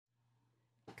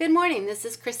Good morning, this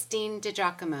is Christine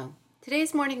DiGiacomo.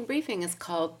 Today's morning briefing is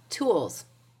called Tools.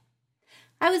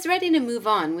 I was ready to move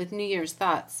on with New Year's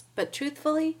thoughts, but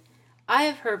truthfully, I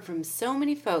have heard from so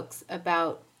many folks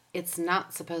about it's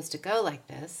not supposed to go like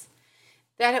this,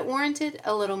 that it warranted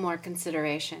a little more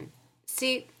consideration.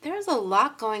 See, there's a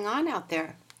lot going on out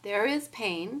there. There is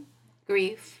pain,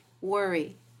 grief,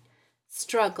 worry,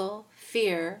 struggle,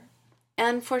 fear,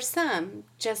 and for some,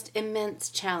 just immense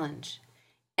challenge,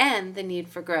 and the need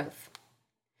for growth.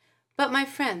 But my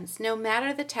friends, no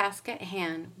matter the task at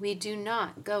hand, we do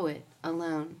not go it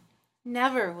alone.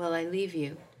 Never will I leave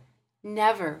you.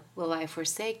 Never will I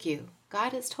forsake you.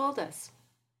 God has told us.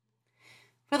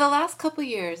 For the last couple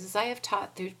years, as I have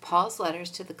taught through Paul's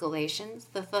letters to the Galatians,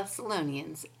 the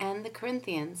Thessalonians, and the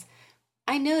Corinthians,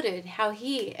 I noted how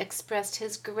he expressed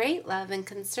his great love and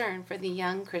concern for the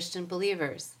young Christian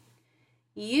believers.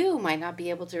 You might not be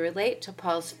able to relate to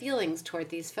Paul's feelings toward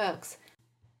these folks,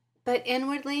 but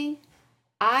inwardly,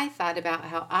 I thought about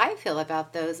how I feel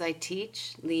about those I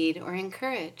teach, lead, or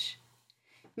encourage.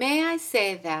 May I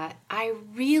say that I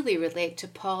really relate to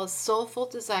Paul's soulful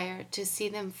desire to see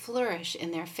them flourish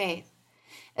in their faith,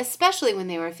 especially when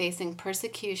they were facing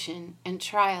persecution and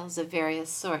trials of various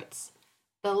sorts,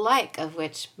 the like of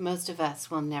which most of us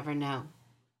will never know.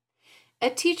 A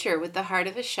teacher with the heart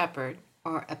of a shepherd,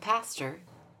 or a pastor,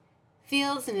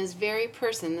 feels in his very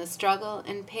person the struggle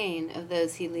and pain of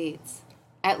those he leads.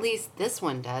 At least this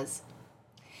one does.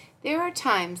 There are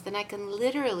times that I can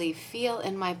literally feel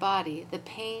in my body the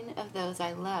pain of those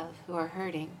I love who are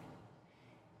hurting.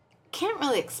 Can't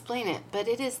really explain it, but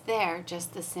it is there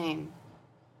just the same.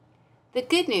 The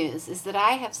good news is that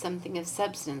I have something of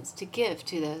substance to give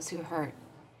to those who hurt,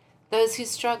 those who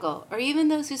struggle, or even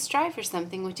those who strive for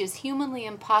something which is humanly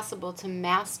impossible to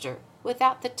master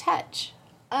without the touch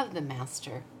of the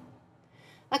master.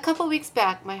 A couple weeks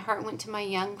back, my heart went to my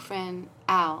young friend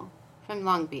Al from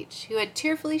Long Beach, who had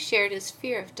tearfully shared his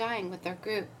fear of dying with our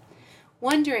group,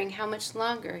 wondering how much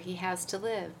longer he has to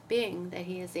live, being that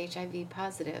he is HIV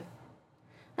positive.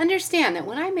 Understand that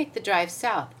when I make the drive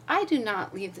south, I do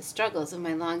not leave the struggles of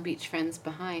my Long Beach friends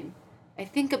behind. I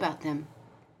think about them,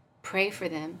 pray for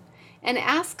them, and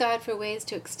ask God for ways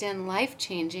to extend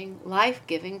life-changing,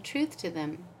 life-giving truth to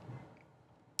them.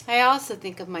 I also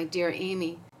think of my dear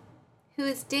Amy, who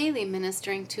is daily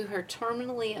ministering to her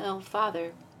terminally ill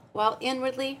father, while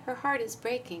inwardly her heart is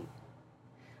breaking.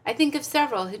 I think of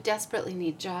several who desperately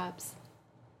need jobs,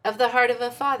 of the heart of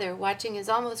a father watching his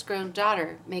almost grown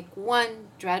daughter make one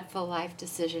dreadful life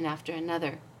decision after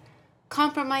another,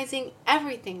 compromising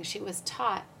everything she was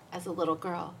taught as a little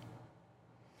girl.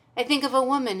 I think of a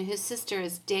woman whose sister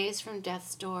is days from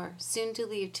death's door, soon to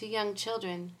leave 2 young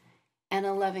children and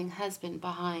a loving husband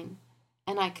behind,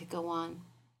 and I could go on.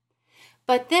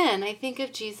 But then I think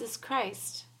of Jesus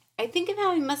Christ. I think of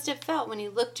how he must have felt when he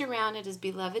looked around at his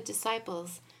beloved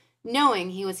disciples, knowing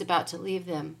he was about to leave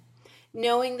them,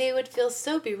 knowing they would feel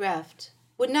so bereft,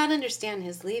 would not understand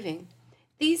his leaving.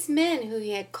 These men who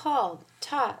he had called,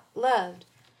 taught, loved,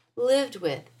 lived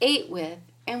with, ate with,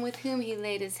 and with whom he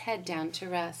laid his head down to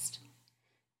rest.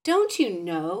 Don't you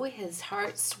know his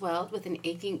heart swelled with an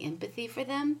aching empathy for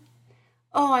them?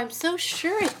 Oh, I'm so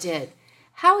sure it did.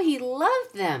 How he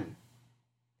loved them!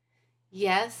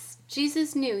 Yes,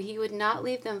 Jesus knew he would not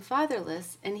leave them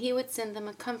fatherless, and he would send them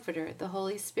a comforter, the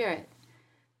Holy Spirit,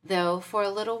 though for a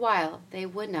little while they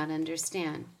would not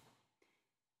understand.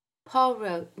 Paul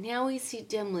wrote, "Now we see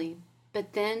dimly,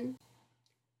 but then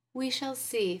we shall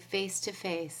see face to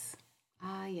face."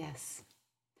 Ah, yes.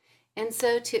 And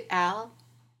so to Al,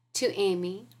 to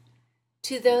Amy,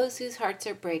 to those whose hearts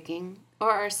are breaking or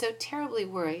are so terribly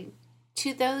worried,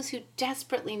 to those who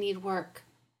desperately need work,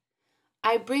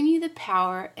 I bring you the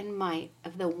power and might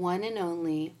of the one and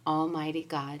only Almighty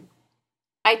God.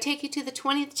 I take you to the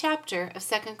 20th chapter of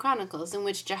 2 Chronicles, in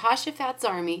which Jehoshaphat's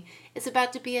army is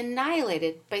about to be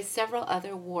annihilated by several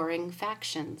other warring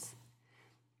factions.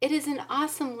 It is an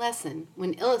awesome lesson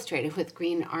when illustrated with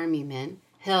green army men,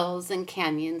 hills, and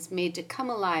canyons made to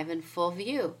come alive in full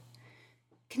view.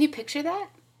 Can you picture that?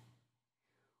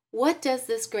 What does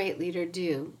this great leader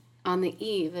do on the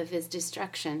eve of his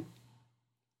destruction?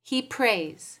 He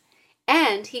prays,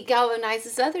 and he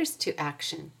galvanizes others to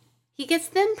action. He gets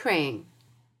them praying.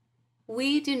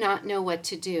 We do not know what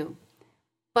to do,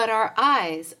 but our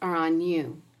eyes are on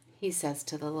you, he says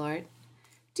to the Lord.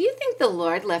 Do you think the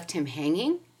Lord left him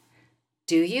hanging?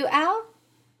 Do you, Al?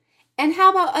 And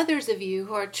how about others of you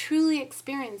who are truly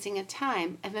experiencing a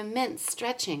time of immense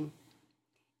stretching?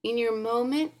 In your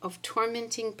moment of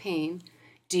tormenting pain,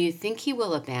 do you think he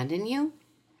will abandon you?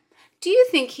 Do you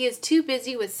think he is too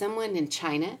busy with someone in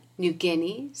China, New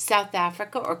Guinea, South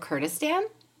Africa, or Kurdistan?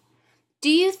 Do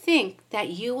you think that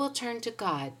you will turn to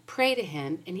God, pray to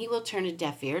him, and he will turn a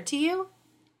deaf ear to you?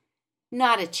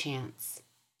 Not a chance.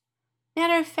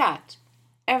 Matter of fact,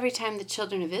 every time the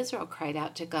children of Israel cried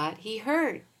out to God, he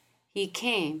heard, he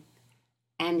came,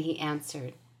 and he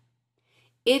answered.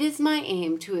 It is my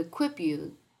aim to equip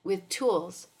you with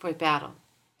tools for battle.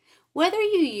 Whether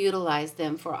you utilize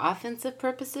them for offensive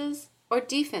purposes or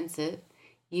defensive,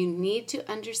 you need to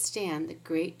understand the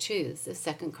great truths of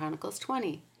 2 Chronicles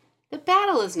 20. The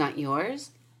battle is not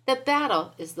yours. The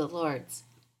battle is the Lord's.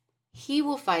 He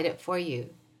will fight it for you,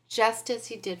 just as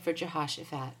he did for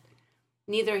Jehoshaphat.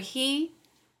 Neither he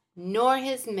nor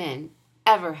his men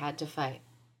ever had to fight.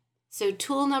 So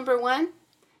tool number 1,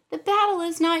 the battle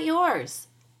is not yours.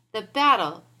 The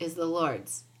battle is the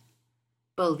Lord's.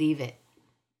 Believe it.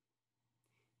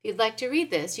 If you'd like to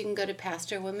read this, you can go to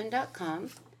pastorwoman.com,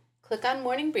 click on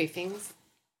Morning Briefings,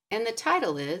 and the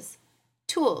title is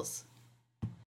Tools.